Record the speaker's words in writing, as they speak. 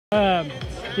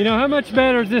You know, how much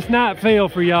better does this night feel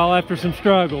for y'all after some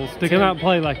struggles to come out and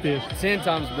play like this? 10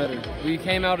 times better. We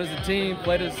came out as a team,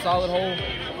 played a solid hole,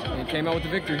 and came out with the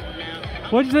victory.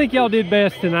 What do you think y'all did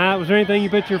best tonight? Was there anything you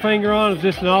put your finger on? Was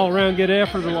this an all-around good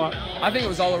effort or what? I think it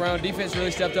was all around. Defense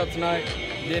really stepped up tonight.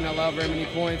 Didn't allow very many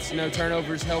points. No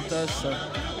turnovers helped us, so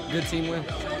good team win.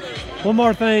 One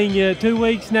more thing, 2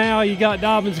 weeks now, you got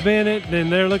Dobbins Bennett,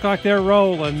 and they look like they're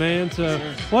rolling, man. So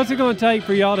sure. What's it going to take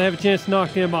for y'all to have a chance to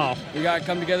knock them off? We got to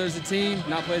come together as a team,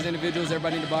 not play as individuals.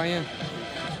 Everybody need to buy in.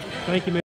 Thank you, man.